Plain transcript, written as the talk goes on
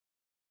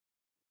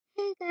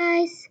Hey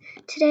guys,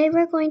 today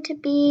we're going to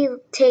be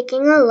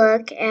taking a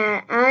look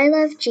at I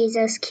Love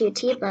Jesus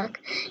QT book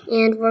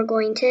and we're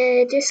going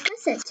to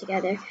discuss it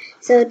together.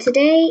 So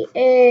today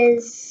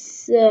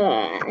is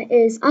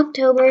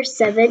October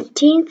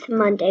 17th,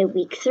 Monday,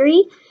 week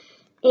 3,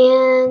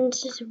 and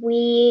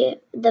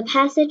the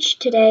passage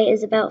today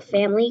is about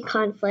family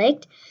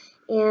conflict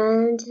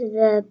and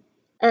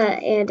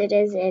it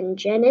is in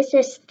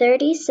Genesis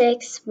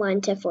 36,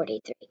 1 to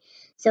 43.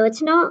 So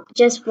it's not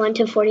just 1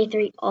 to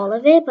 43 all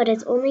of it, but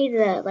it's only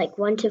the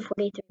 1 to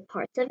 43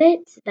 parts of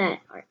it that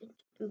are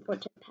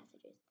important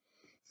passages.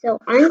 So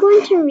I'm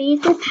going to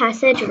read the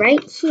passage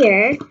right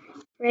here,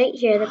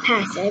 the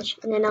passage,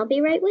 and then I'll be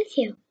right with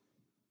you.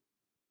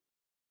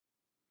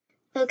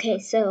 Okay,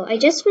 so I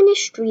just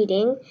finished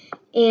reading,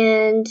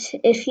 and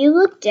if you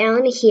look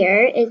down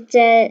here,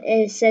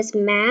 it says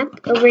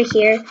map over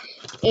here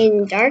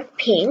in dark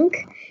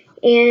pink,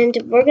 and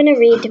we're going to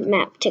read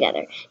map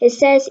together. It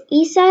says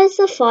Esau is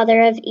the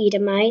father of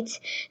Edomites.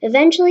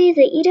 Eventually,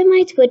 the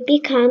Edomites would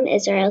become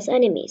Israel's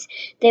enemies.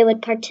 They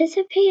would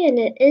participate in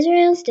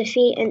Israel's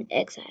defeat and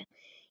exile.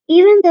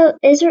 Even though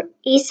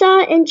Esau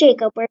and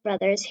Jacob were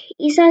brothers,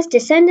 Esau's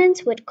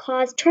descendants would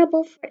cause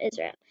trouble for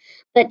Israel.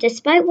 But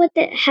despite what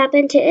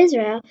happened to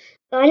Israel,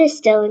 God is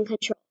still in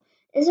control.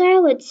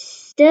 Israel would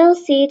still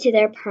see to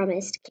their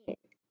promised king.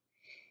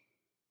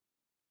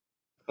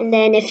 And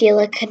then if you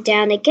look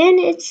down again,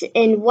 it's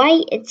in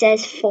white, it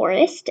says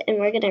forest, and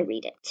we're going to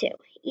read it too.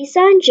 Esau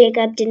and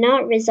Jacob did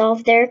not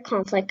resolve their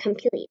conflict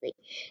completely.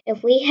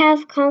 If we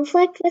have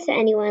conflict with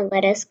anyone,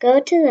 let us go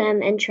to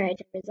them and try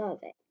to resolve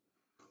it.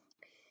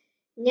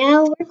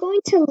 Now we're going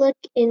to look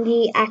in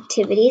the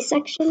activity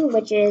section,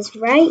 which is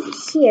right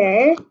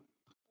here,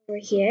 over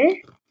here.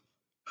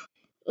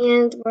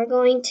 And we're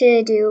going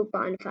to do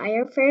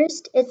bonfire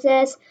first. It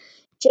says,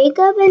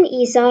 Jacob and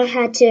Esau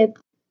had to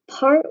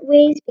part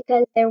ways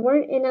because there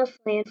wasn't enough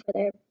land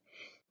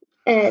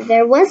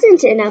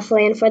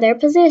for their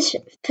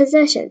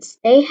possessions.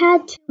 They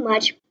had too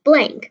much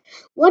blank.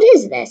 What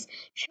is this?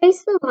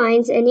 Trace the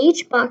lines in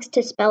each box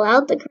to spell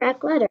out the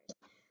correct letters.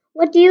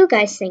 What do you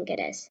guys think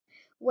it is?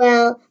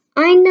 Well,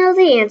 I know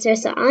the answer,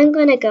 so I'm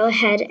going to go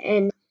ahead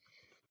and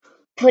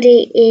put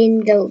it in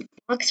the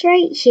box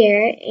right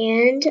here,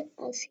 and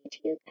I'll see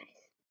you guys.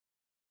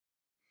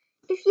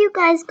 If you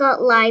guys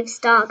got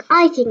livestock,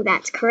 I think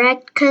that's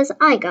correct, because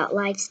I got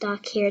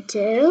livestock here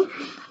too.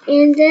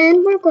 And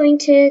then we're going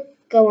to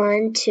go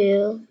on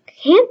to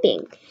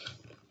camping.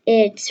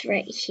 It's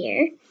right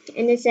here,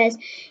 and it says,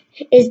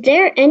 is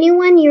there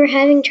anyone you're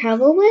having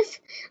trouble with?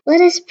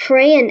 Let us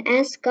pray and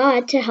ask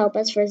God to help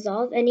us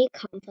resolve any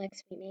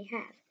conflicts we may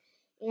have.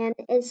 And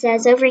it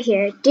says over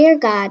here, Dear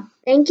God,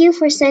 thank you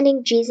for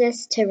sending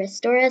Jesus to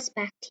restore us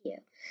back to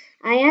you.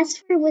 I ask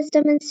for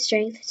wisdom and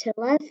strength to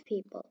love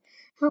people.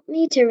 Help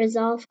me to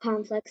resolve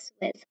conflicts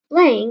with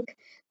blank.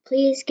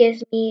 Please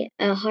give me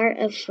a heart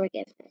of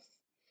forgiveness.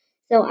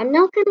 So I'm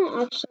not going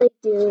to actually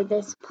do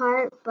this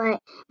part,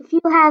 but if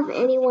you have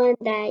anyone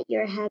that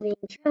you're having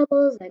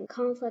troubles and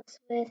conflicts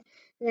with,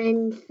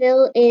 then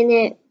fill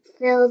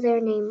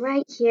their name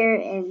right here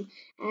and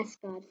ask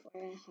God for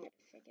a heart of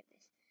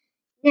forgiveness.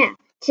 Now,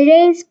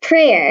 today's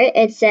prayer,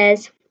 it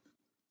says,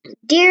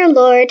 Dear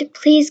Lord,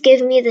 please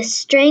give me the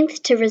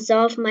strength to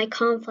resolve my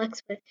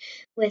conflicts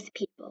with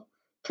people.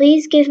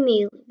 Please give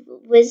me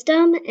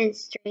wisdom and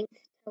strength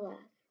to love.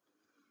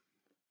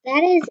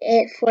 That is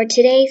it for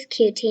today's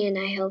QT, and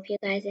I hope you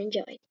guys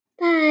enjoyed.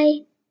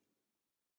 Bye!